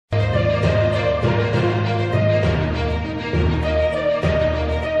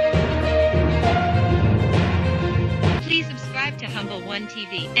One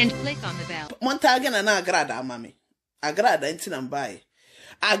TV and click on the bell. Montague Nana Agradaa, mommy. Agradaa into and buy.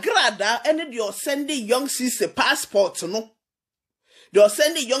 Agradaa ended your sending young sister passport, no. You're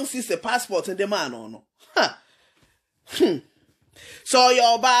sending young sister passport and the man, no. Huh. So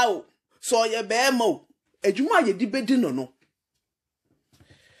your bow, so your bear mo. A juma ye dibedino no.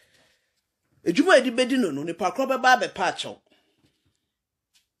 A juma ye dibedino no, ni pakroba babe pacho.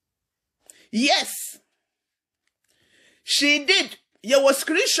 Yes. She did. You was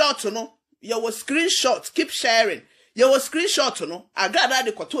screenshot, no. You was screenshot. Keep sharing. You was screenshot, no. I got that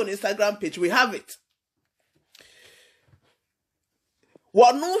the cartoon Instagram page. We have it.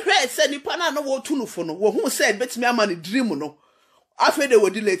 What no head said ni pana no what tunu for no. What who said bet me a man dream no. After they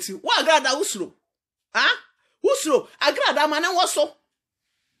were delete you. What Agradaa usro? Huh? Usro? Agradaa man waso.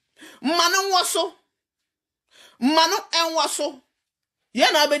 Manu waso. Manu en waso. Ye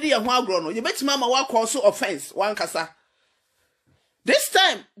na bedi ye ho agro no. You bet mama wa cause offense one kasa. This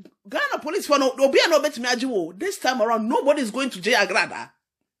time, Ghana police for no be no bet me ajiwo. This time around, nobody is going to jail Agradaa.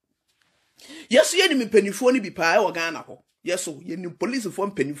 Yes, you ni penifo ni bi pa e wo Ghana ho. Yes, so you ni police for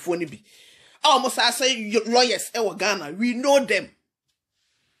penifo ni bi. Almost I say lawyers e wo Ghana. We know them.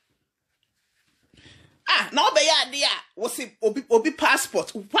 Now be ya dia. Was it obi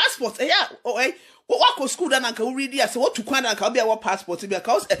passport? Passport yeah. What go school then can read here? So what to find can be our passport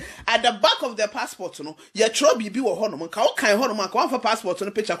because at the back of the passport, no, your trouble be wo hono man. Can hono man for passport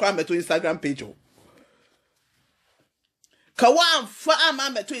no picture kwa me to Instagram page. Ka wan fa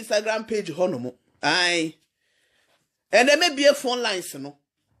am me to Instagram page hono mo. Aye. And there may be a phone lines no.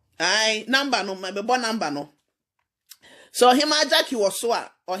 Aye, number no, my bo number no. So him Jackie was so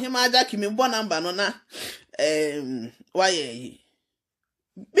or him Jackie me bo number no na why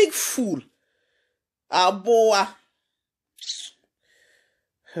big fool. Aboa.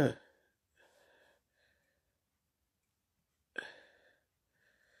 Huh.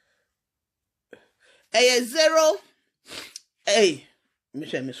 Zero.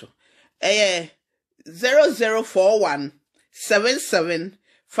 Miso. 0041 77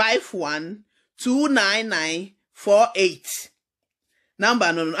 51 29948.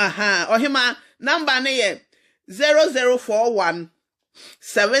 Number no. Or him number ne 0041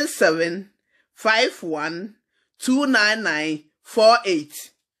 77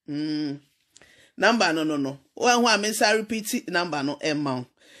 512998. Number no. When I miss I repeat number no amount.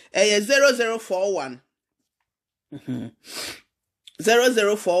 0041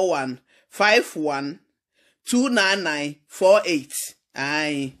 0041 512998.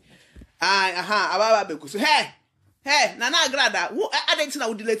 Aye. Ababa bekuso. Hey, Nana Agradaa. Who I didn't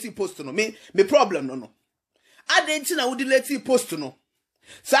know delete post no. Me problem no. I didn't know delete post no.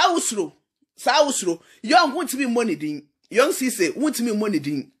 Sa usro, young want to be money ding. Young sise want to be money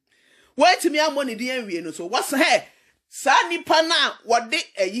ding. Where to me a money ding no so what's her? Sani pana what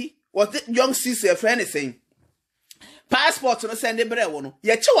they what the young sise friend is saying. Passport no send the brew no.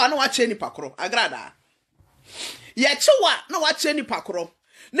 Ye chewa no watch any pakro. Agradaa. Ye chewa no watch any pakro.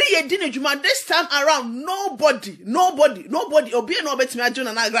 Ne ye dine juma this time around nobody obi no bet me adwo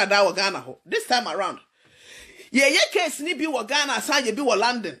na Agradaa wa Ghana ho. This time around. Ye case ni bi wa Ghana san ye bi wa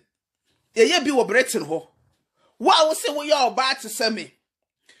London. Ye bi wo Britain ho. Wa wo se wo ya oba te se me.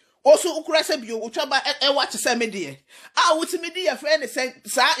 Oso ukura se bi o twaba wa te se me de. Wo ti me de ye friend say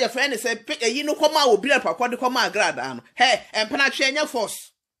sa ye friend say pick yi no koma obi rapakwa de koma Agradaa no. Hey, empena twe enya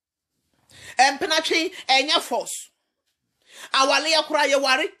force. Empena twe enya force. Awale yakura ye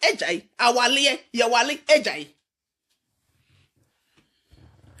ware ejai. Awale ye wale ejai.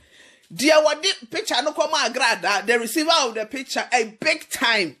 Dear what the picture no koma Agradaa, the receiver of the picture a big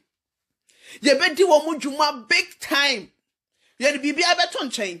time. Ye bedi wo mujuma big time. Ye bibi abeton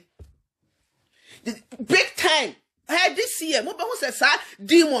chain. Big time. Hey this year mo be hu say sa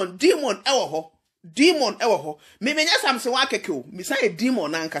demon ewo ho. Demon ewo ho. Me menya samse wa keke me say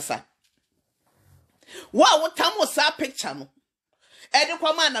demon ankasa. Wa tamo sa picture no. E de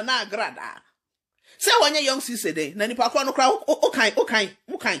kwama Nana Agradaa. Say wonye young sister dey na nipa kwa no kra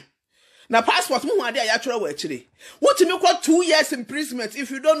ukan. Na passport mu ade ya twere wa akire. What me call 2 years imprisonment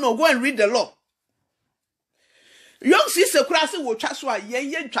if you don't know go and read the law. Young sister kura se wo twa so a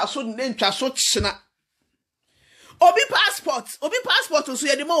ye ntwa so ne ntwa so china. Obi passport so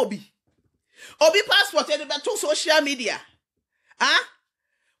ye de ma obi. Obi passport ye de beto social media.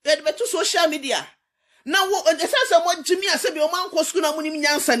 Ye de beto social media. Now what the sense of what Jimmy said be o man ko school na munim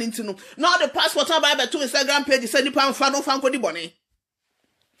nyansa nti no. Now the passport na ba beto Instagram page say nipa mfa no fa nkodi bone.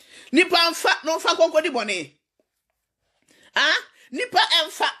 Nipa mfa no fa nkodi bone. Nipa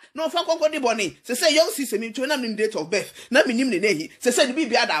emfa no fa nkodi bone. Say young sister me to na me date of birth. Na me nim ne nehi. Say the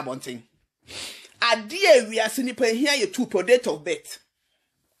bibi ada abonten. Ade wi ase nipa hia ye 2 per date of birth.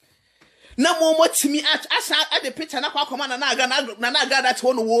 na mo timi asa ade picture na kwa koma na aga that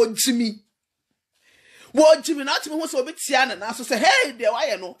one wo jimi na timi ho so obetia na so say hey de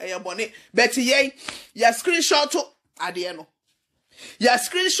why no e bone but ye ya screenshot to ade no ya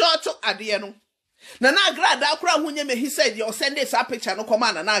screenshot to ade no Nana Agradaa kura hu nye me he said you send this picture no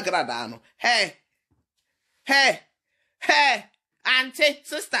koma Nana Agradaa no hey auntie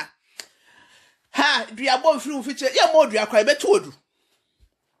sister ha dua bo mfiri fiche ye mo dua kwa beto odu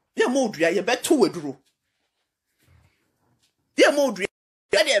ye mo dua ye beto weduro ye mo dua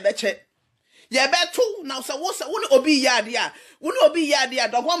ye beche ye beto na so wo ni obi yade a wo ni obi yade a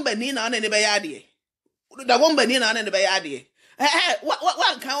dogomba ni na ne be yade dogomba ni na ne be yade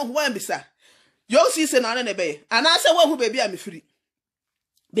wa kan ho wan bisa yo si se na ne be ana se wa hu baby a me firi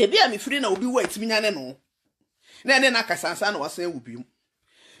na obi wa itimi nya ne no na ne na kasansa na wasan wubium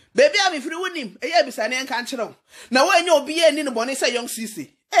baby a me firi wonim eye bisa ne nka nkyerɛw na wa nya obi ani ne bone say young sisi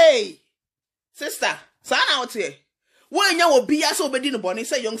hey sister sa na wote wa nya obi ya so obedi ne bone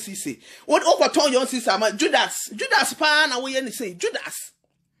say young sisi wo kwoton young sisi ama Judas pa na wo ye ne say Judas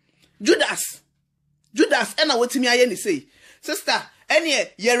na wotimi aye ne say sister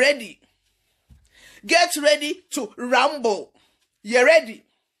ene you ready. Get ready to rumble. You ready?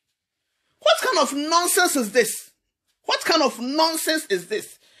 What kind of nonsense is this?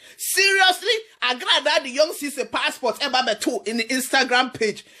 Seriously, Agradaa the young sister passport Ebabeto in the Instagram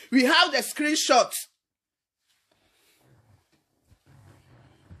page. We have the screenshot.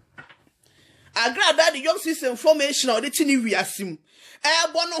 Agradaa the young sister information or the tini we assume.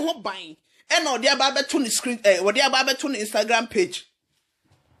 Bono ho buying. And or the Ebabeto the screen or the Ebabeto the Instagram page.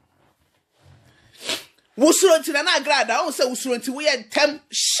 Wusuronti Nana Agradaa on say wusuronti we entem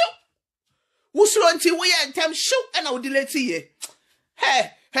show. Wusuronti we entem show and I will delete ye.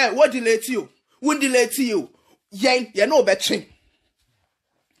 Hey, what delete you? Won't delete you. Yen, you know better.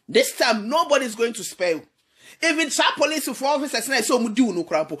 This time nobody's going to spare you. Even some police for officers say so do no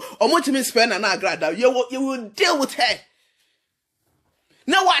crap. Or what you spare Nana Agradaa, you will deal with her.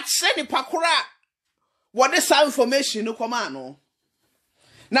 Now what say the pakura? What is some information no command?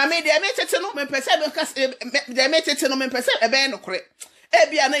 Na me de metete no me pese de metete no me pese e be no kore e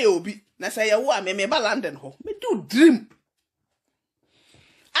bia na ye obi na say ye wo a me ba London ho me do dream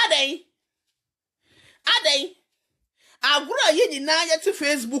adai agura ye nyina ye te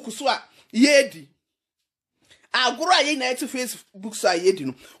Facebook so a ye di agura ye na te Facebook so a ye di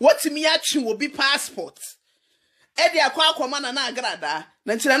no wotimi atwe obi passport e de akwa Nana Agradaa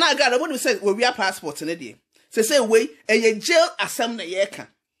na ntina na Agradaa wonu say wo wi passport ne de say we e jail asem na ye ka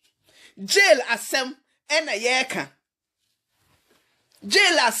jail asem ena yeka.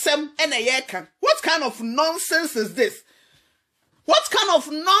 Jail asem ena yeka. What kind of nonsense is this?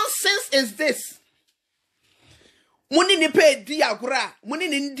 Muni ni pe di agora, muni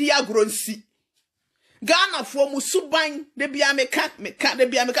ni di agoro nsi. Ghana fo musuban de bia meka de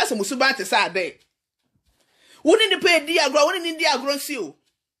bia meka se musuban te sa de. Wuni ni pe di agora, wuni ni di agoro nsi o.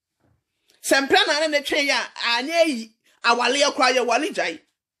 Sempra na ne twen ya anya yi awale yakwa ya wale jai.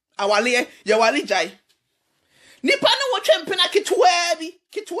 Awale ya wale jai. Nipa no wotwe mpena kitwa bi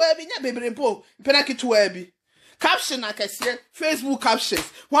nya bebrempo mpena kitwa bi. Caption akese Facebook captions.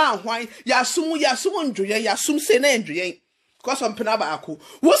 Hwan ya sum ndwoye ya sum se na ndwoye. Because mpena ba ako.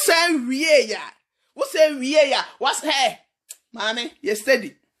 Wo say wie ya. What's hey? Mommy, you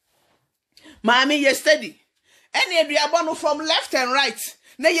steady. Any aduabo no from left and right.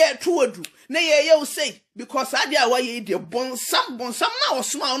 Na ye tuodu. Na ye say because adia wa ye de bonsam na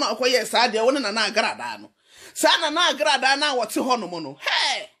osuma na akoye sa adia wona Nana Agradaa no. Sa Nana Agradaa na wote ho no mo no.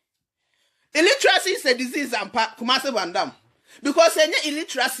 Hey. Illiteracy is a disease and Kumasi Vandam. Because any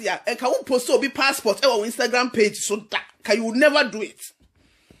illiteracy and can you post obi passport on Instagram page so that can you never do it.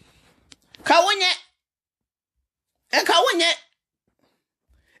 Kawonye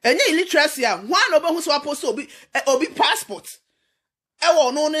any illiteracy one obi who so post obi passport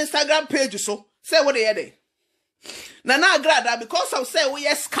on Instagram page so say what they there. Nana Agradaa because of say we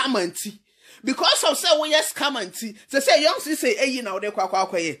scammer. Because of say we scammer. Say young say eh na ode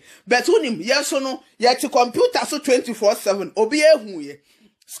kwa ye. But unim yes no ye to computer so 24/7 obi ehu ye.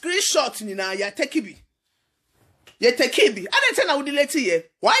 Screenshot ni na ya take bi. Ye take bi. I didn't na delete ye.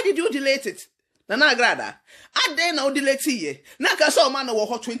 Why did you delete it? Nana Agradaa. I didn't na delete ye. Na ka so man wo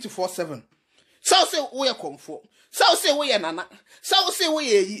 24/7. So say we comfort. So say we nana. So say we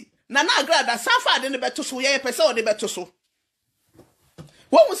yi. Nana Agradaa safa de ne beto so ye pese o de beto so.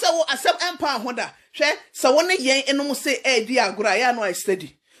 What we say asem empa hoda hwe so woni yen enum say e di agora ya no I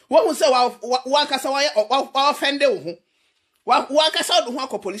study what we say wa kasa wa offend wo ho wa kasa do ho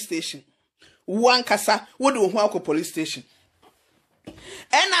akọ police station wa kasa wo do ho akọ police station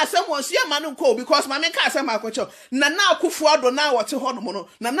And as someone see a man who call because my make us a macocho. Nana Kufuado now what to Honomono,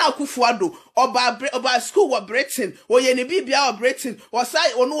 Nana Kufuado, or by school or Britain, or Yenny Bibia or Britain, or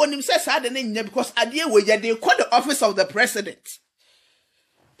say, or no one himself had a name because idea where they call the office of the president.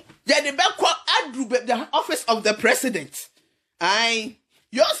 Yeah, the back call Andrew the office of the president. Aye,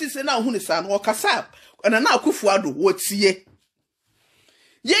 yours is now Hunisan or Kasab, and Nana Kufuado, what's ye?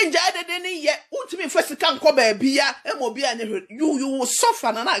 Yen jade deni ye ultimi first kan ko ba bia e mo bia ne you will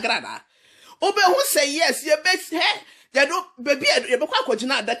suffer Nana Agradaa obe hu say yes ye be he ye do baby ye be kwa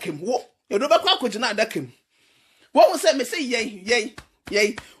akogina adakem wo ye do be kwa akogina adakem wo hu say me say ye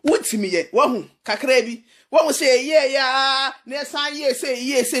ultimi ye wo hu kakra bi wo hu say ye ya na san ye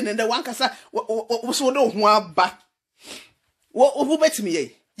say ne wan kasa wo so do hu aba wo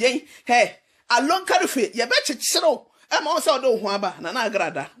betimi ye he alon karufe ye be chichiro I'm also do huaba Nana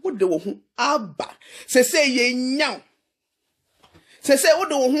Agradaa wo de wo hu aba se ye nyaw se wo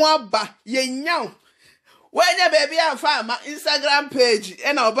de wo hu aba ye nyaw wanya baby afa ma Instagram page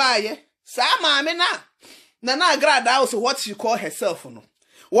e na obaye sa maame na Nana Agradaa also what she call herself no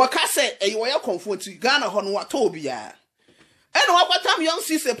wo ka se e wo ye comfort Ghana ho no wato bia e no wakwatam young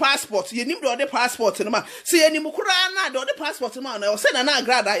sister passport ye nim de passport no ma se ye nim kura na de passport ma na se Nana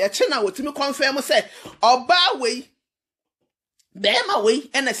Agradaa ye che na wotimi confirm se oba we Bema we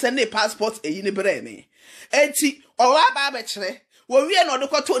and a Sunday passport a unibreme. Eti or babachere, where we are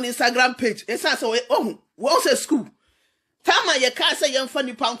not to an Instagram page. It's also what's a school. Tama ya casa young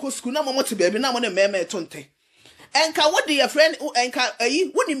funny panko school, no more to baby, no one a meme tonte. And ka what dear friend and ka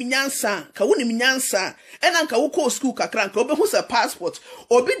wouldn't mean yansa, ka wouldn't mean yansa, and anka who call school ka crank, or who's a passport,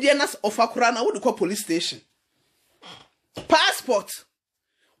 or be the of a crana would call police station. Passport.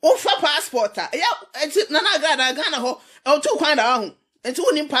 Ofa passport Nana Agradaa Ghana ho to find out and to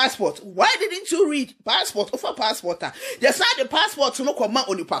win passport. Why didn't you read passport ofa passport? Just had the passport to no come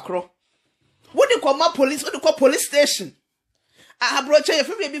on the pakro. What do you call police? What do you call police station? I have brought you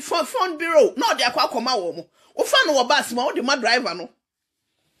before phone bureau. No, they are quite come out. Ofa no bus ma the driver no.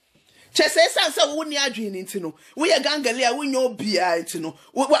 Chese sansa woni adwin nti no we gangalia we nyo bia nti no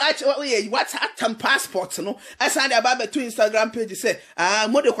what atam passport no asa dey aba to Instagram page say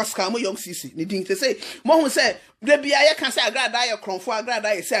mo de kwascam young cc ni din say mo hu say de bia ye kan say Agradaa ye kronfo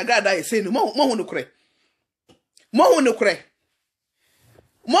Agradaa ye say Agradaa ye say no mo hu no kure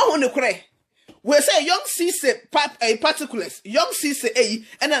we say young cc particulars young cc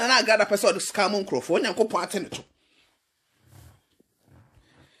and Nana Agradaa person scam nkrofo onyankopon atene to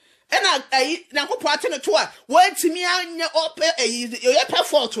and na ko party no to a wantimi anya ope your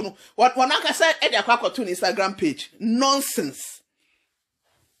fault no what aka say e dey akwa to Instagram page nonsense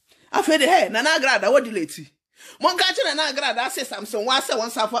afede hey Nana Agradaa what delete mon ka che Nana Agradaa say Samson wa say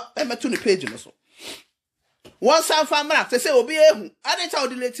one safa e meto no page no so one safa mra say obi ehu ade cha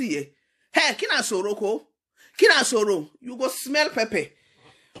delete ye hey kina soro you go smell pepper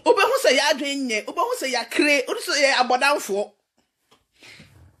obe hu say ya adwen nye obe hu say ya kre obi say ya abodanfo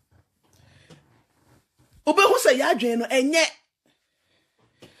Obe who say ya dwen no enye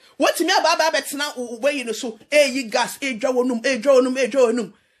what me aba betena we you know so yi gas edwa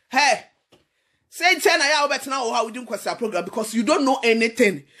wonum hey say ten ya betena o how we do kwasa program because you don't know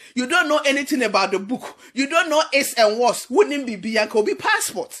anything about the book you don't know is and was wouldn't be and could be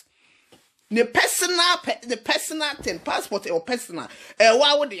passport the personal thing passport or personal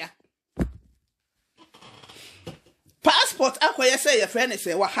why would ya passport akoye say your friend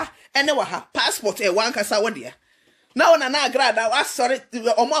say waha ene waha passport wan kasa wode na Nana Agradaa wa sorry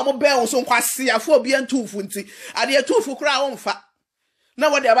omo be so nkwase afo obi antufu nti ade atufu kura wonfa na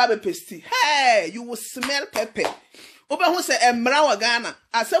wode aba be pesti hey you will smell pepper obe hu say emra wa Ghana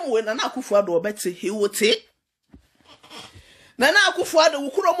asem we Nana Akufo-Addo obete he wote Nana Akufo-Addo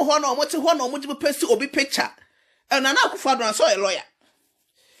wukuro mo ho na omo te ho na omo jibe pesti obi picture Nana Akufo-Addo na so a lawyer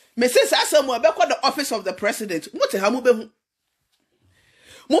Mrs. Asamo abekwa the office of the president. What ha mo behu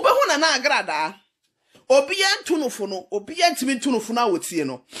Nana Agradaa. Obi entunufo no, obi entimi ntunufo na wotie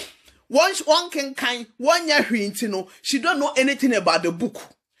no. One can one ya hwinti no. She don't know anything about the book.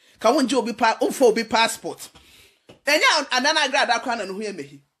 Ka wonje obi passport. Enya Nana Agradaa kwa na no hu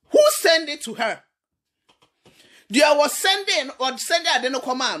emehi. Who send it to her? There was sending ade no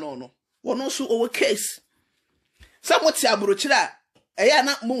come no. Wono so owo case. Somewhat abrochira eya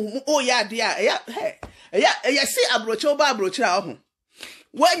na o ya de eya si abrochi oba abrochire ho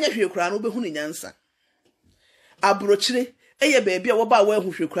wanya hwekura na obehu ne nyansa abrochire eya baabi a woba wa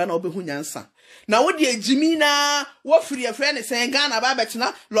hu hwekura na obehu nyansa na wo de ejimi na wo firi efre ne sen Ghana ba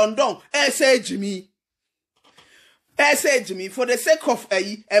betina London say ejimi for the sake of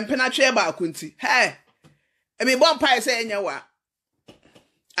empenatwe ba akunti me bon pai say enya wa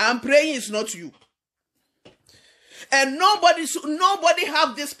I'm praying it's not you. And nobody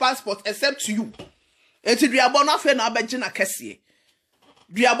have this passport except you. Enti duabono afe na obeje na kese.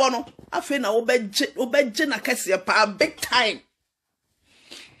 Duabono afe na obeje na kese pa big time.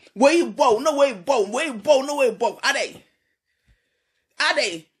 Where you bow, no way bow, where you bow, no way bow. Ade.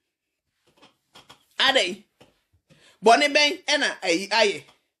 Bonnie ben ena aye.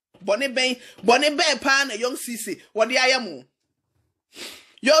 Bonnie ben pa na young sisi. What the ayamu?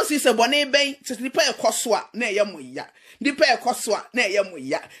 Young sisi bonnie ben to nipa ekoswa na yamu ya. Nipa ekoswa na yamu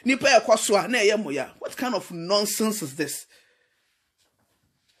ya. Nipa ekoswa na yamu ya. What kind of nonsense is this?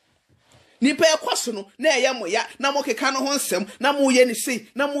 Nipa ekwaso no na yamu ya na mo keka no ho nsem na mo ye ni sei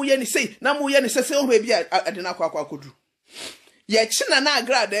na mo ye ni sei se ho bi adena kwa akodu. Ye chi Nana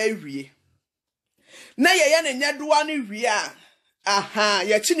Agradaa awie. Na ye na nyadoa no wie a. Aha,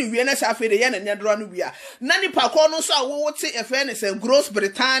 ye chi ni wie na safe de ye na nyadoa no wie a. Na nipa ko no so a wo wote efe ne se Gross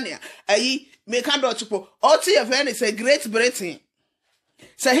Britannia. Ayi me kan do tipo. O te efe ne se Great Britain.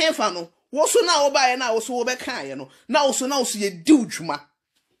 Se hemfa no, wo so na wo ba ye na wo so wo be kan ye no. Na wo so ye di udwuma.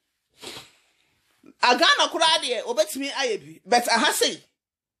 Agana kura de obetimi ayebi. But aha say.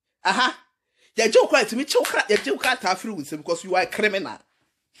 Aha. Ya jokra timi chokra ya jokra ta free with because you are a criminal.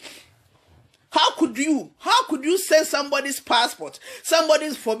 How could you send somebody's passport, somebody's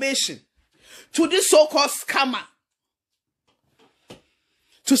information to this so-called scammer?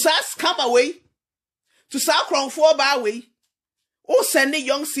 To say scam away, to say crown for by way, or send the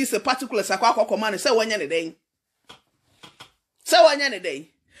young sis a particular sakwa command and say one yan a day. Say 1 year a day.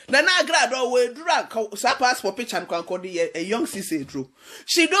 Nana Agradaa we drag sa passport picture and can call a young sis true.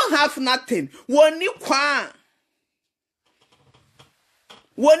 She don't have nothing. One new kwa.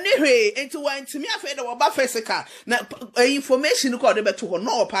 One way into one to me afraid of about physical na information called the better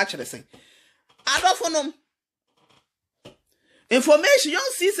no patch the same. I don't know information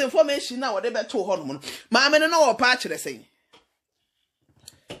young sees information now what they better hormone. Mamma no patch the same.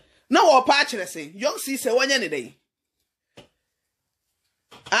 No patch the same. Young sees a 1 year a day.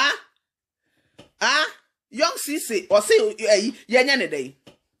 Young sees or say yan a day.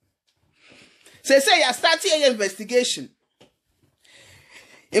 Say I start your investigation.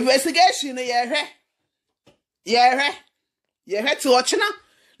 Investigation ye to ochina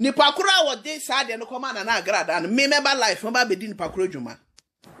ni pakura wo dey sad no come na Agradaa and me member life member be din pakura djuma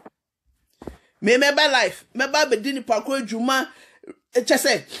me member life member be din pakura djuma che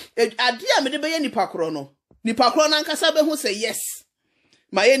say ade a me de be ye ni pakura no na nkasa be hu say yes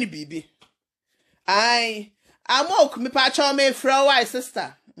ma ye ni bibi ai amok me pa cha me frɛ why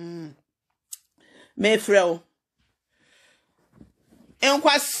sister me frɛ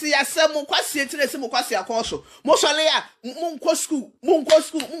enkwasi asem kwasi etire se kwasi akonso mo sole ya mo nko school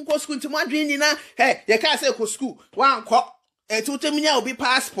ntimo adwen nyina ye ka say ko school wan kɔ etuteminya obi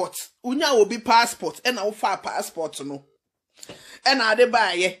passport unya obi passport na wo fa passport no na ade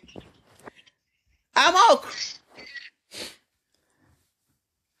ba ye amok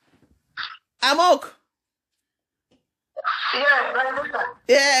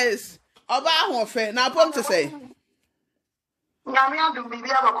yes oba ahofe na pom to say Okay.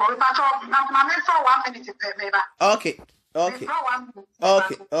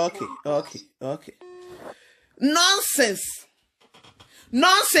 Nonsense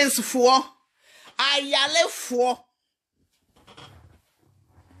for ayale for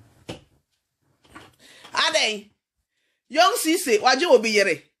ade young sisi waje obi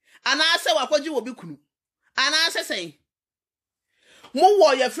yere ana ase wakwaje obi kunu ana ase say mo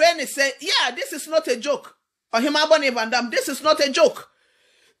wo your friend say yeah this is not a joke. Or him this is not a joke.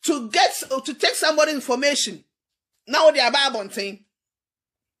 To take somebody's information. Now they are Bible thing.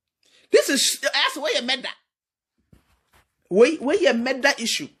 This is that's where you made that. Where you made that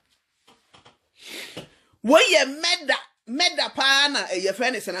issue. Where you made that pana your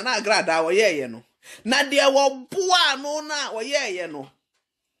friend is Nana Agradaa or yeah, no. Na dia wo boa no na or yeah, no.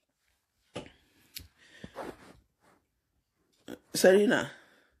 Serena.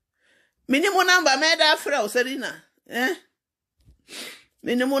 Minimum number made that frail, Serena.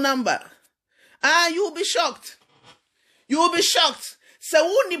 Minimum number. You'll be shocked. So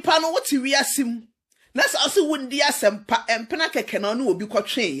wouldn't pano what we asim. That's also wouldn't the assem and penaka canon will be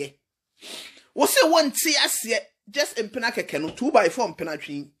quatrain. Was it 1 TS yet? Just in penaka canon 2x4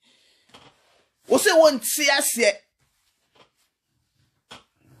 penatrin. Was it 1 TS yet?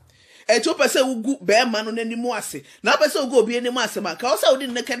 A 2% will go bear man on any more. Now, person go be any master man. Cause I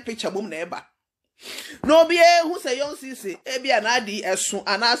didn't get picture boom neighbor. No be who say young sissy, ebi an adi as soon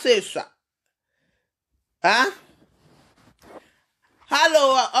and I say, sir.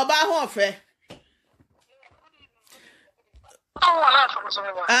 Hello, about Hofe.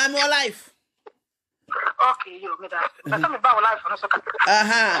 I'm your life. Okay, you me that. That's me about life on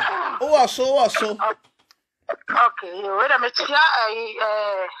so. Also. Okay, you wait a minute.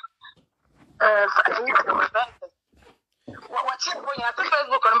 What's it going on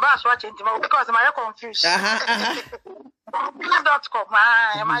Facebook and bash watching because I'm confused. .com.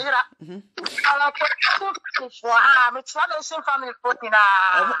 My it's not the same family putting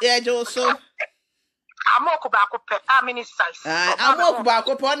yeah, Joso. Amoko baako pe a mini size. Amoko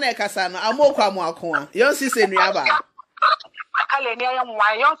baako pe ona ekasa no amoko amoako a. Yon sisi nuaba. Kale ni ayo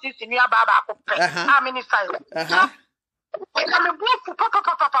nwa yon sisi nuaba baako pe a mini size. Na me block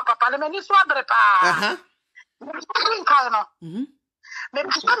papa le meni so adre pa. No. Me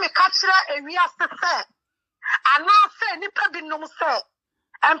bisa me kachira ewia se. Ana se nipa binom se.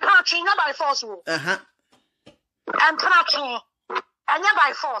 Empathy nya by force wo. Empathy anya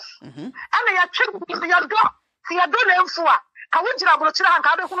by force. And ya check your door. See your door lemfu a. Ka wujira brochira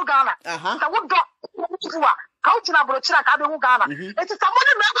hanka be hunu Ghana. Ka wudo fu a. Ka wujira brochira ka be hunu Ghana. Eti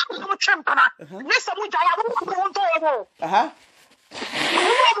samone me ko twempana. Ne samu jaya wo nto wo.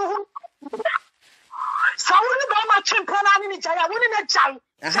 Sawuni ba ma twempana ni jaya woni na jai.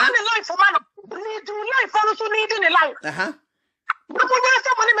 Sa ne life man. Need life also need in life. No more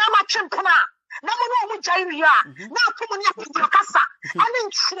somebody me ma twempana. Na mo no mu jai ya. Na to mo ni akasa. Ani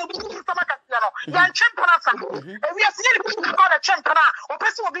nchire bi sama ka no. Ya twempana sa. E wi ase ni ko na twempana. O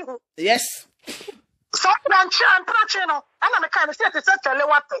pese obi hu. Yes. So na twempana che no. Ana me kan say te tele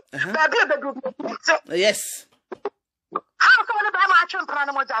wate. Ba bi do. Yes. How come when I'm actually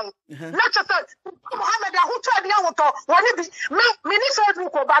planning more day? Let's just say, Mohammed, who tried the auto, when it be me,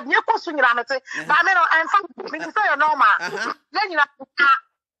 Facebook, but you posting it on it. But I mean, I'm from me to say normal. Then you know,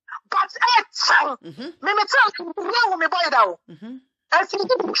 but it's me tell you, me boy, though. As you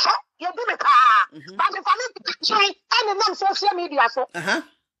do, you do me car. But if I need to change any non social media, so I'm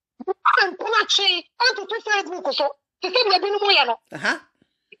not change into Facebook, so to say you're doing more.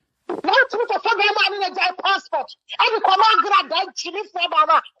 What to for man in a passport? Every Kamal Mohammed Jimmy for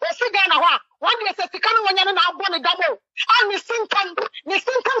Baba. We see Ghana. One day says the Kanu when you're not born a double. And the same time to the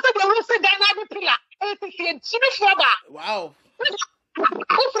Rusi Ghana the pillar. It is Jimmy for Baba. Wow. Who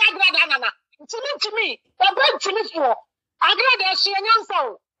fragrant Nana? Jimmy, or Jimmy for. Agradaa she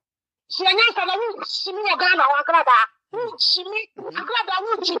anyansa. She anyansa na wu Jimmy Ghana or Agradaa. Who Jimmy Agradaa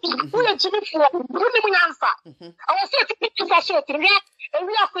who Jimmy for. Who ni munyansa. I was saying to people for sure. And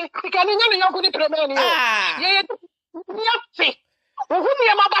we are can you know good premier. Yeah, who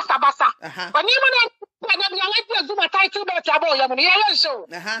near Mabasa. But you like Zuma title bet about Yaman, so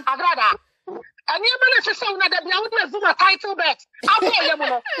Agradaa. And you manage to say that the Zuma title bet. And I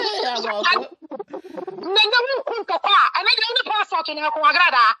don't passport in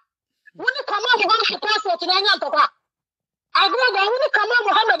Agradaa. When you come out, you want to passport in Anyantopa. Agradaa, when you come out,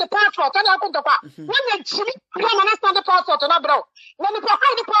 Mohammed the passport, and I put the part. When you come and understand the passport, and I bro. When you pack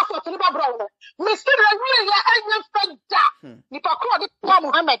the passport, and I bro. Mr. Really, I am fed up. You pack the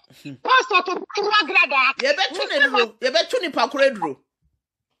Mohammed. Passport to Agradaa. You bet to the Pacredro.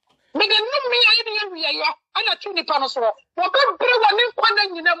 Me the me idea we are and a tuni panoso. What big bro one in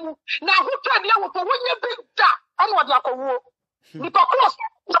Quandam. Now who tried you with a winning big da? I know like a war. The Pacros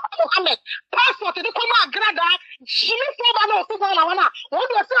Mohammed. Passport to the Agradaa. She for Bano to Ghana. One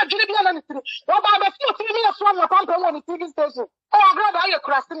day I said, Julian and what about the 4 minutes from the pump on the TV station? Oh, Agradaa, you're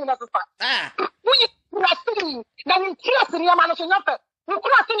crossing in a sister. We crossing. Now we crossing your man. We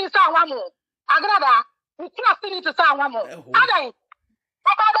crossing in Sawamo. Agradaa, we crossing into Sawamo. Ada.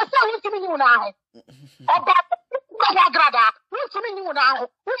 About the same to me now. About Agradaa, who's to me now?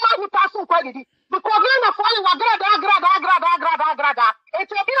 Who might be passing quality? Because then I'm falling Agradaa.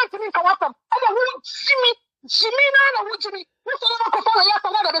 It's a bit to me for what them. I don't want Jimmy, Nana, would you be? Who's the local for yes,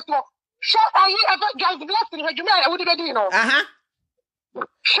 another before? Shall I ever get the blessing? Would you know?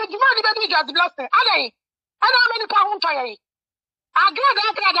 Should you mind the baby get the blessing? I don't many pound tire.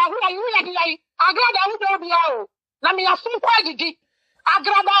 Agradaa, who are you? Agradaa, who don't be out. Let me have some quality.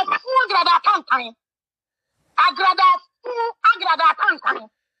 Agradaa Pantine. Agradaa Pantine.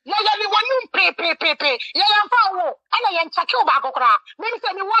 Yeah, one pay. Yeah, I'm found. And I am Chakio Bagokra. Maybe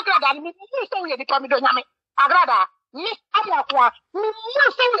say me work Agradaa, me so you become Donami. Agradaa, me, Amakwa, me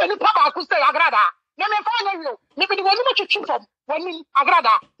so you papa could say Agradaa. Let me find you. Maybe the one you choose from when me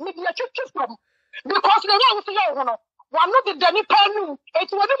Agradaa, maybe you choose from. Because the one who say, one of the Danny Panu,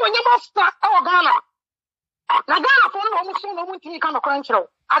 it's when you must start our Ghana. Nagana for no almost no one to kind of control.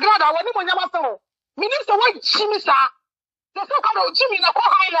 Agradaa, when you must know. Minister, what Jimmy, sir? The so-called Jimmy in a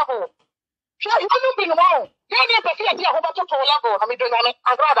high level. She hasn't been wrong. They never see a dear about to level. I mean,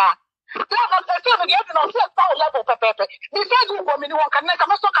 Agradaa. I'm getting on power level, Pepe. Before you go, one can make a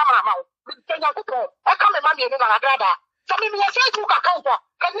muscle camera mouth. I come and mammy in Nana Agradaa. So maybe a Facebook account.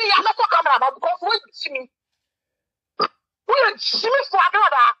 Can we have a camera mouth because we see me? We see me for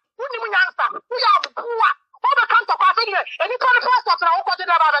Agradaa. We didn't answer. We are poor. All the country of Africa. And you call the passport and I'll go to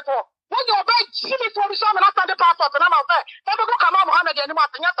the rabbit. When you obey Jimmy for the summer after the passport and I'm out there, never go Kamal Mohammed anymore.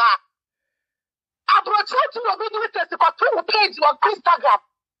 I brought you to your video test for 2 pages on Instagram.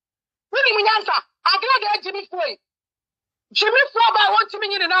 Really, me answer. I got Jimmy Free. Jimmy Free by 1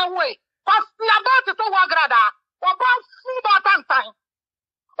 minute in our way. Because we are about to Nana Agradaa. We're about full time.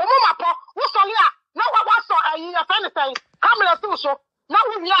 Mama, what's all here? Now what was a year of anything? Come here, so. Now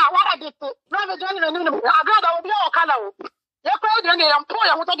we are what I did. Now the general Agradaa will be all color. You're called the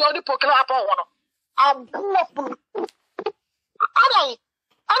employer who told you the poker up on one. I'm poor.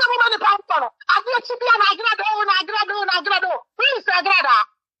 I don't want to pound. I want to be an Agradaa. Please, Agradaa.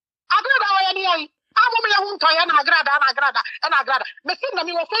 Agradaa, I'm a Agradaa. Messing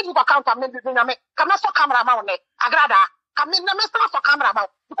me with Facebook account. I'm not so camera mount. Agradaa. I'm in the midst of camera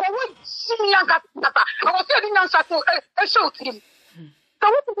mount. Because we see me young. I was saying answer to a show team. So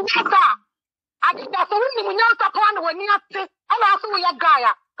what is that? I think that's only when you're upon when you're and also we are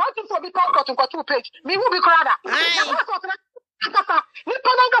Gaia. How to be called to go 2 page. Me will be crowded. Nippon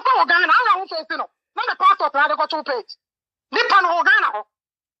go Ghana. I don't face no. Not the passport, I go 2 page. Nippon Ghana.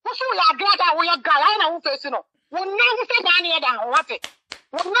 What's your Agradaa? We are Gaia. I don't face no. We'll never say Daniel down. What it?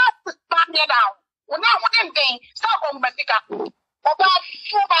 We'll not Daniel down. We'll not one thing. Stop on Mexico. About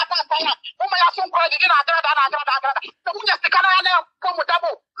 4 bad. Oh, my son called again. Agradaa. The one just the Canada come with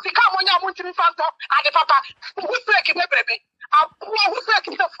double. The come when you want to be found and the papa who's breaking the baby. Who's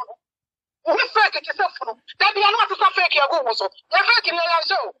breaking the food? Who's breaking the food? Then they are not to stop fake your go so. They're faking your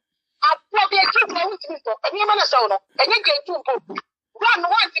show. I'll be a trip now with me. And you man a soul. And you get 2 go. Run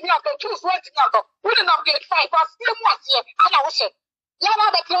one thing out, choose one thing out. We didn't have get 5 but still once here. And I was saying, yeah,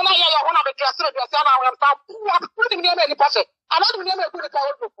 but you're not here. One of the dressers, and I am putting them in the person. I don't remember who the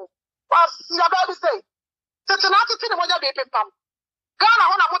power people. But you're about to say, it's an attitude of what you're being pumped. Ghana,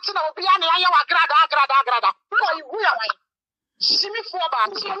 when I'm watching a piano, I am Agradaa. Who are you? Who am I? See me for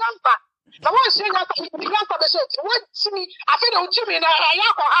about your number. The one saying that you can't have a shot. What see me? I feel no Jimmy and I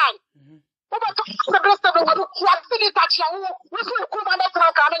am high. What about the best of the world? Who are still touch you? Who's going to come and make a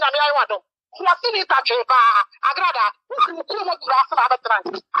coming and I want to? Who are still touch you? Agradaa. Who can come and grasp another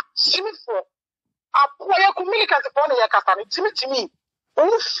trunk? See me for. A poor communicate upon your customer. Timmy. Who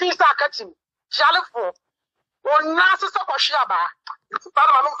feels like a team? Shallow. Or Nasa Shaba.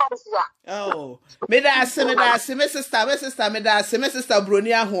 Oh, me sister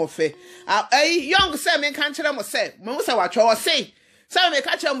Brunia Hofe. Young Sammy can't tell them say, Mosa watch or say. Some may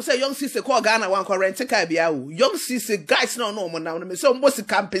catch them say, young sister call Ghana one current Kabia. Young sister guys no now, so most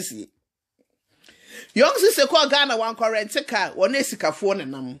campus. Young sister call Ghana one current car, one Nessica phone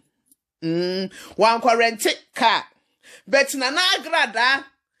and one current car. Bet Nana Agradaa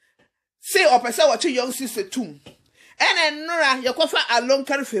say or person what your young sister too. And Nora, your coffee alone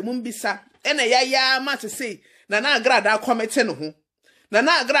carry for Mumbisa. And a ya matter say, Nana Agradaa commenting who.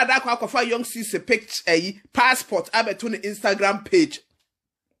 Nana Agradaa coffee young sister picture a passport abetune Instagram page.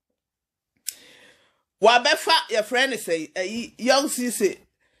 Wabefa your friend say a young sister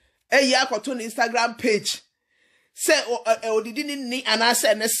a ya cotton Instagram page. Say or didn't need an answer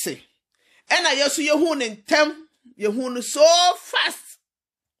and say. And I also your hoon in tem, your hoon so fast.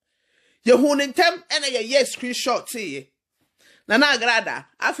 Your hoon in tem and a yes screenshot see. Nana Agradaa,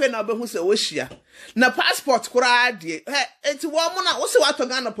 I feel no be who say wishia. Na passport kura die. Enti wo mo na wo se wa to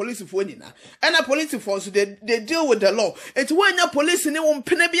Ghana police for nyina. And a police force they deal with the law. Enti when your police ni wo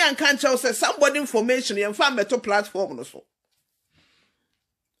mpene bi an kan tell say somebody information ye mfa meto platform no so.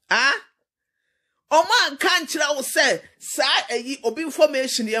 Ah? O man kan kira wo say sa eyi obi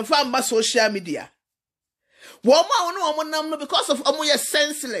information ye mfa mba social media. Wo ma wo no nam no because of omo ye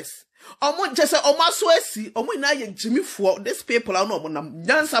senseless. Omo just say omo so asi omo na ye Jimmy for these people are no omo nam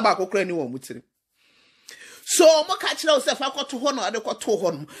nyansa ba kokra ni wo mutiri. So omo ka kira wo say fa kwato ho no ade kwato ho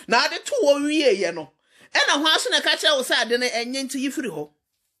no na ade to wo wie ye no e na ho aso na ka kira wo say ade na enye nti yifiri ho.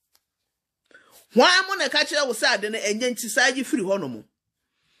 Hwan mo na ka kira wo say ade na enye nti sa yifiri ho no mo.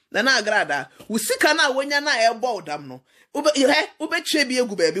 Nana Agradaa wo sika na wonya na e bo dam no ube twe bi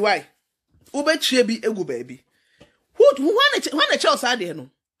egu baabi why ube twe bi egu baabi who na kira wo say ade no.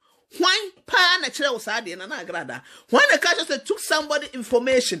 Why pa na kire usade na Agradaa? Why na catch us took somebody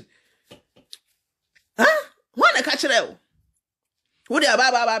information? Huh? Why na catch you? Would ya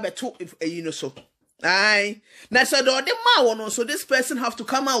baba beto if you know so? Aye. Na so the ma wono so this person have to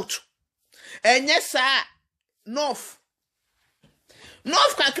come out. And yes sir, North.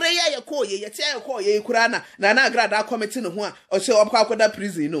 North kakra ya yeko ye yete yeko ye kura na Nana Agradaa committee no ho a o se obkwa akoda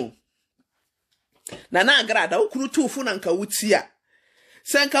prison no. Nana Agradaa ukunu tufu na nka wuti a.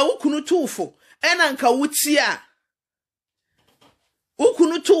 Se nka ukunu tufu ena nka wuti a.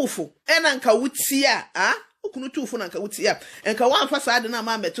 Ukunu tufu ena nka wuti a, ukunu tufu na nka wuti a. Enka wanfa saa de na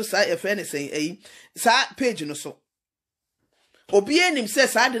ma meto saa efe ne sen eyi. Saa page no so. Obi enim se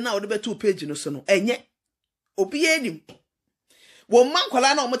saa de na wo de beto page no so no. Enye. Obi enim. Wo man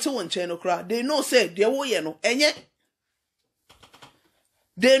kwala na omote won chen no kra. They know say de wo ye no enye.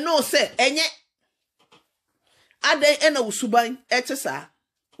 They know say enye. Aden ena usuban ete saa.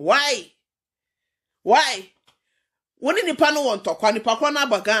 Why? Woni nipa no won tokwa nipa kro na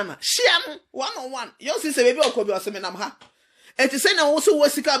bagana. Shiam one on one. You see say baby okobi oseme nam ha. Enti say na wo so wo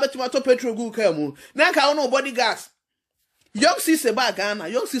sika betuma to petrol gu ka mu. Na ka wo body gas. You see say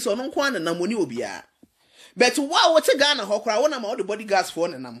bagana. You see so no kwa na moni obia. But wow, what's a Ghana hokra? One am all the body gas for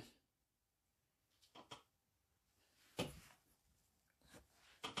them.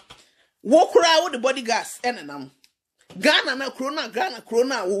 Walk around the body gas and Ghana na Ghana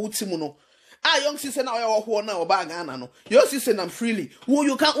Utimuno. Young sister now or now about Ghana. No, your sister I'm freely. Who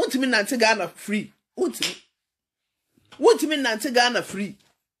you can't want me Nanti Ghana free. Want me Nanti Ghana free.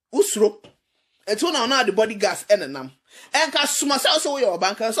 Usro. And so now the body gas and and ka suma so your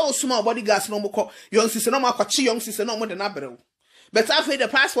banker so suma body gas no mo young sister no ma kwachi young sister no mo de na brɛ. But after the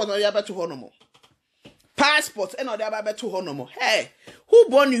passport no ya beto hono mo. Passport and no ya beto hono mo. Hey, who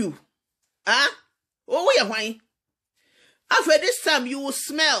born you? Oh we hwan? After this time you will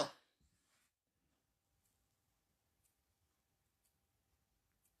smell.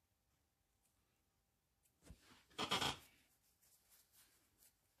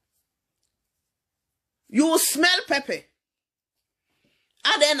 You will smell pepper.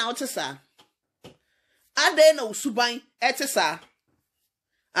 Ade na otesa. Ade na usuban etesa.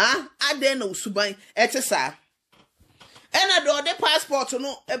 Ade na usuban etesa. Ena do the passport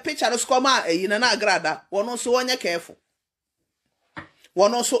no a picture no skoma Nana Agradaa. Wono so wonye careful.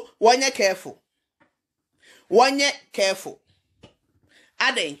 Wonye careful.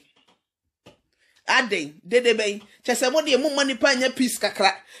 Ade dedebe chese mo de mo mani pa nya peace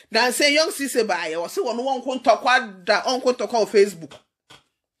kakra dan say young sister bae wo se wono won kontokwa da on kontokwa Facebook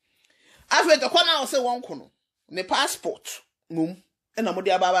afa to kwa na wo se won kono ne passport mum e na mo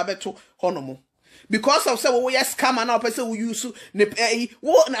de ababa beto hono mo because of say wo yes scam na person wo use ne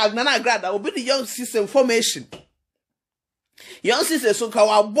wo Nana Agradaa obi the young sister information young sister so ka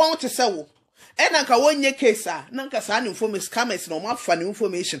wa bon to say wo ena ka wonye case na nka sa information scammers no ma fa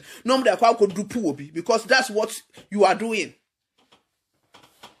information no mda kwa dupu obi because that's what you are doing.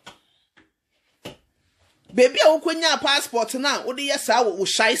 Baby a wokonya passport na wo de yesa wo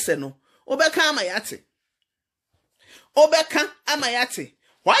shaise no obeka amayate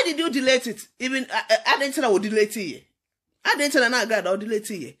why did you delete it even adentina wo delete ye adentina na Agradaa wo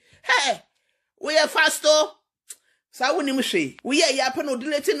delete ye hey we are fasto. Sa woni mhwe we ya pa no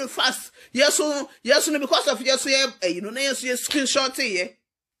deleting no fast yes no because of yes you know na yes screenshot ye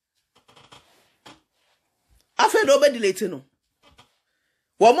afa do be delete no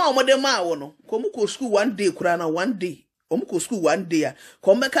wo ma omode ma wo no ko mu ko school one day kura na one day ko school one day a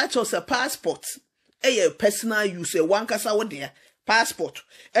ko me catch us a passport personal use one kasa wo de passport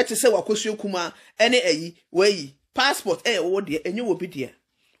ete se wakosu kuma ene we passport wo de enye wo bi de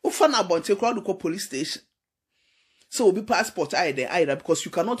ufa na bonte crowd ko police station. So will be passport either because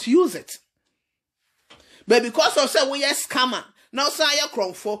you cannot use it. But because of say we are scammer, now say you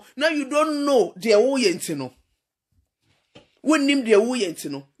cron for now you don't know the no. We name the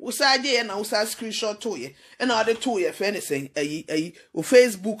no. We say je na we say screenshot to ye. And other to ye for anything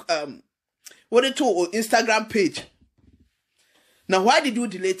Facebook what it to Instagram page. Now why did you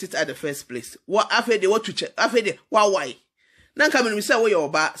delete it at the first place? What after they want to check after they why? Now come me say we your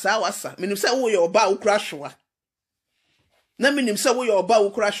ba sa wasa. Me say we your ba crash wa. Na minim say wo your ba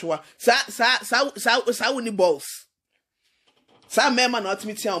wo crashwa sa woni balls sa mema na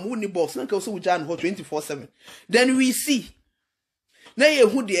ultimate am woni balls na ka so wuja no 24/7 then we see na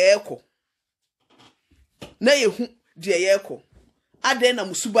yehu de ekọ ade na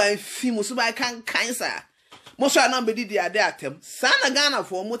musuban kan sa mo so na be di ade atem sa na Ghana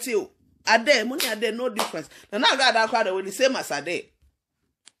for mo te o ade mo ni ade no difference na Agradaa kwa we the same as ade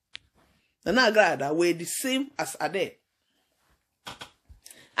na Agradaa we the same as ade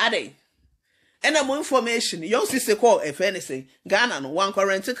Ade. And more information. You see call if anything. Ghana no one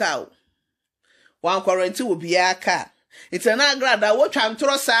quarantine car. One quarantine will be a car. It's an Agradaa. What trying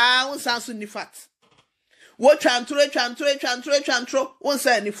to sound sounds in the fat. What trying to won't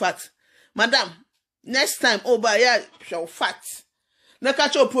say any fat. Madam, next time over here shall fat. na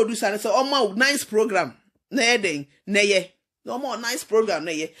catch your producer and say, oh, my nice program. Na ye. No more nice program,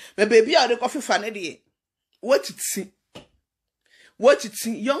 na ye. My baby, are the coffee fan, what it see? What it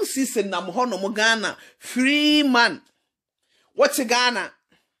see? Young sister, Namhono Mogana, free man. What's a Ghana?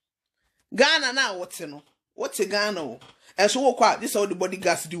 Ghana now, what's no? What's a Ghana? And so, this is how the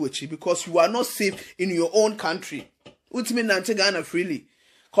bodyguards do it because you are not safe in your own country. What's mean Nante Ghana freely?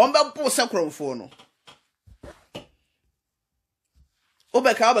 Come back, poor sacrum for no.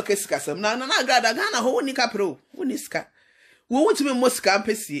 Obeka Obekeskasam, Nana Agradaa Ghana, ho ni capro, Uniska. We want to be more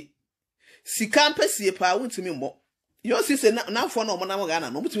scampesi. Si campesi, pa, want to me more. Your sister now for no Mona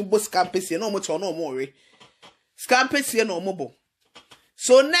Ghana, no, but we both scampesi, no much or no more. Scampesi, no mobile.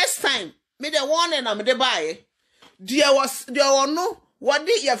 So next time, me the one and I'm the buy. There was no what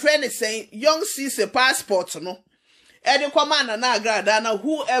did your friend is saying? Young sister passport no. Edi command Nana Agradaa na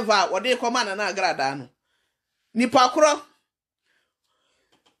whoever what they command Nana Agradaa no. Ni pakro.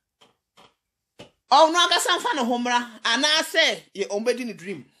 Oh no, I got some fun of homra, and I say you obeying the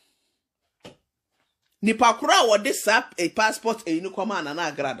dream. Ni pakro what this up a passport a new command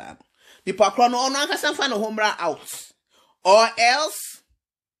Nana Agradaa. Ni pakro no I got some fun of homra out. Or else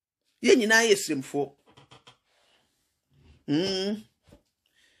ye nyina yesrim fo. Ye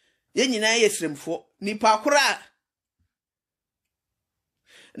nyina yesrim fo. Ni pakro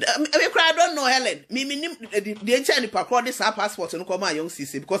I don't know Helen. Me the entire pakro this passport no come young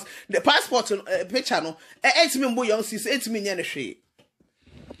CC because the passport picture no 8 me mbo young CC 8 me nyane hwe.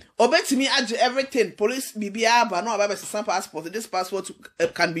 Obeti me age everything police bibia ba no aba some passport this passport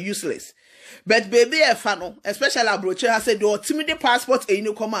can be useless. But baby no especially abroche has said do the passport e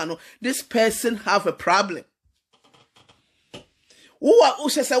no come no this person have a problem. Who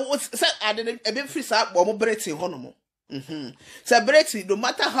say I didn't a bit free sa bo mo bretin hono. Celebrity, no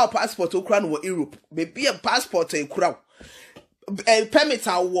matter how passport you crown in Europe, maybe a passport a crown. A permit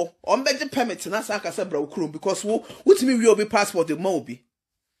our war, on better permit, and I can say bro crew because what me will be passport the mobi.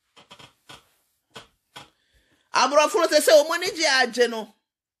 Abra for say o money jeno.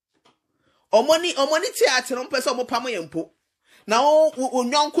 O money theatre on person mo pamo yempo. Na o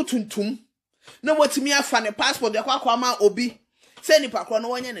nyonko tuntum. Na what me afa ne passport de kwa ma obi. Say ni pakro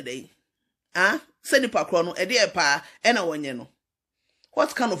no wonye ne dey. Ah? Send the pakrono, a dear pa, and a one yeno.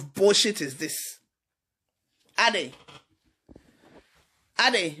 What kind of bullshit is this? Ade,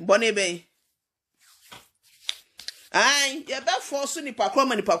 Bonnie Bay. Aye, you're about forcing the pakrom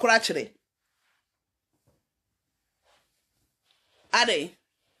and the pakrachre. Ade,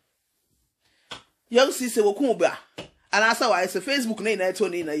 young sister will come back. And I saw it's a Facebook name I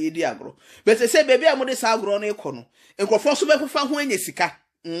told in a diagro. But they say, baby, I'm on this agro econo. And go for super fan when you sika.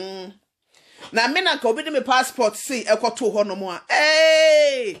 Na me na ka obi de me passport say ekoto ho no mo a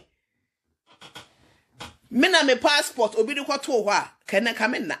me na me passport obi de koto ho a kana ka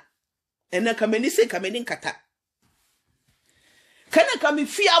me na ena ka me ni say ka me ni nkata kana ka me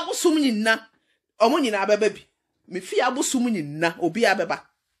fi abosum nyina omo nyina abeba bi me fi abosum nyina obi abeba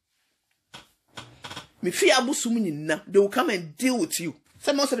me fi abosum nyina they will come and deal with you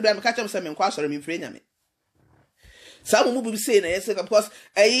someone said be me catch them say me nkwa sori me free nyame. Some will be saying, yes, because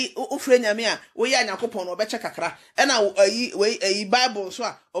a Ufrenia, we are Nakopon or Becha Kakra, and a Bible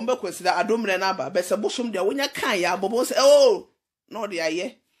so on Bequest that Adum Renaba, Bessa Bosom, the winner Kaya, Bobos, oh, no, the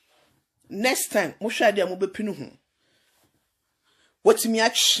aye. Next time, Musha de Mobe Pinuhu. What's me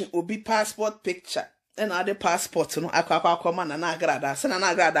will be passport picture and other passports, no, Aqua Command and Agradaa, San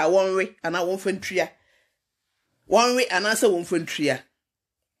Agradaa, 1 way, and I won't find tria. 1 way, and answer won't find tria.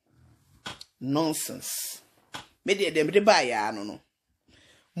 Nonsense. Media dem de buy ya no.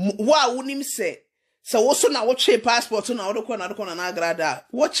 Wa wonim say wo so na wo twe passport na wo de ko na Agradaa.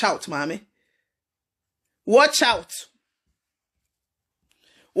 Watch out, mommy. Watch out.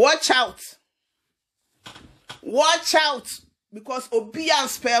 Watch out. Watch out because obi an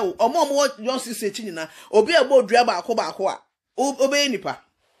spell omo yon sise chinyina obi e bo dua ba ko a obeye nipa.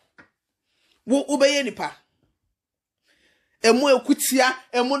 Wo obeye nipa. Emu ekutia,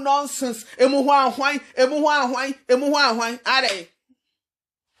 emu nonsense, emu ho ahwan,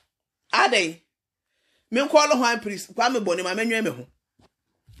 ade. Me call hwan priest, kwa me boni ma menwe me ho.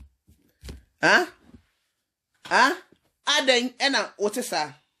 Ade ena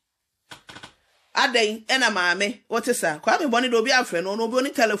wotesa. Ade ena maame wotesa. Kwa me boni do obi afre no obi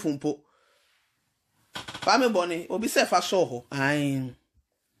oni telephone po. Kwa me boni obi se fa so ho. Ai.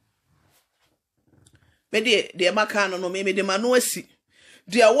 Me de maka no me de manu asi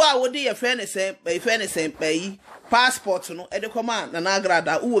de wa wo de ye friend say passport no e de koma Nana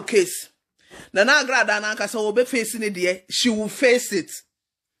Agradaa wo case Nana Agradaa na kasa wo be face ne de she will face it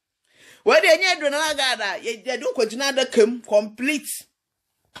we de nye do Nana Agradaa ye do kwagina da kam complete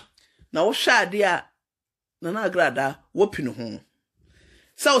na wo hwa ade a Nana Agradaa wo pinu ho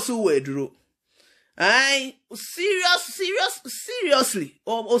sa wo so wo aduro ai seriously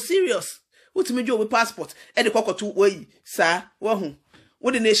or serious utimi jo we passport e de kokoto we sa wo hu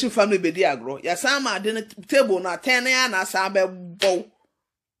wo the nation family be di agro ya sama de na table na 10 ya na sa be bow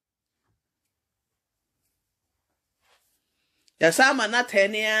ya sama na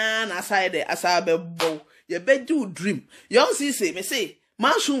 10 ya na sa de asa be bow ye be do dream young see me say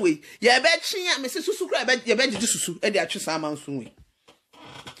mansun we ye be twa me say susu kra ye be gidi susu e de atwe sa mansun we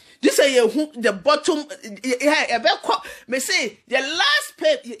this say you the bottom yeah be me say your last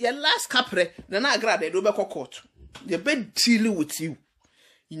pay your last capre Nana Agradaa do be court you be deal with you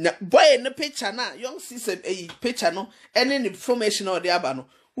na boy in the picture na young sister picture no any information or the aba no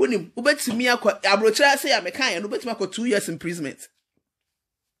wonim ubetimi akwa abrochira say ya mekan ya no ubetimi akwa 2 years imprisonment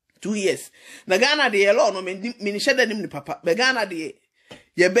 2 years na Ghana de law no me ni sheda nim ni papa be Ghana de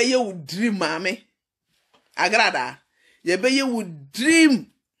ye be ye wo dream mame Agradaa ye be ye wo dream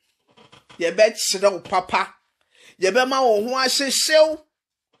ye be chira wo papa ye be ma wo ho ahyehyew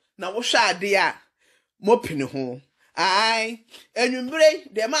na wo hwa ade a mo pini ho ai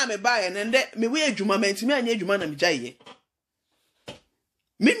enwumbre de ma me ba ye nde me we adwuma mantimi anya adwuma na me gyaye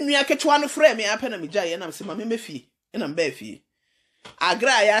me nua ketwa no frɛ me apɛ na me gyaye na me se ma me mefie na me ba fie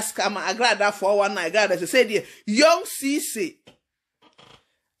Agra ya scam Agradaa 419 Agradaa say de young cc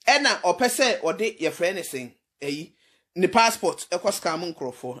ena opese ode ye frɛ ne sen eyi ni passport ekwa scam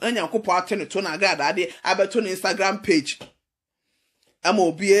nkrofo anya nkopɔ atene to na Agradaa de abeto ne Instagram page ama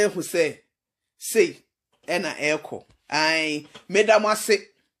obi ehu say ena eko ai medam ase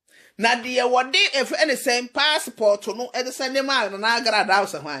na de wode if any same passport no e de send ma na Agradaa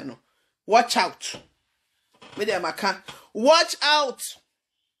so hwan no watch out medam aka watch out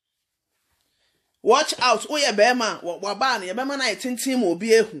oye bema waba na ye bema na etintin ma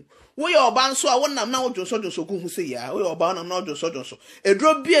obi ehu woye oba nso a wonam na wodwonso ku hu se ya woye oba na wodwonso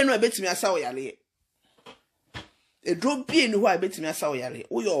edro bie no ebetimi asa wo yale edro bie no ho a ebetimi asa wo yale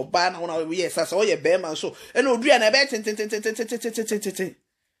woye oba na wona woye sasa woye bema nso e na odua na ebe tin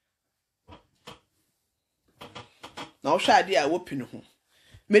na wo hwa ade a wo pinu ho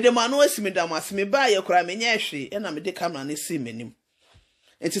medemano asi medam asime ba ye kora menye hwe e na mede camera na si menim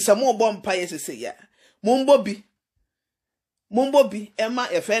enti samo bo mpa ye sese ya mombo bi ema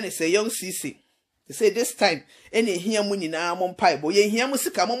e fe ne say young cc say this time ene hia mu nyina mo mpa bo ye hia mu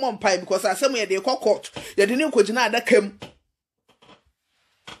sika mo mpa because asem ye de court ye de ne kogina adakam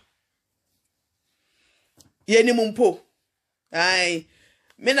ye ni mumpo ai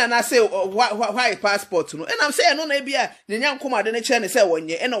me na say why passport no and I'm say no na bia ne nyankoma de ne kire ne say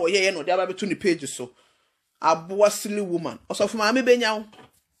wonye e na wo ye no de ababeto ni page so aboa silly woman osofu ma me benya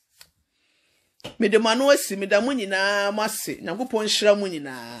me de manu asi me da mu nyina mase nyankopon hira mu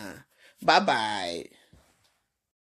nyina bye bye.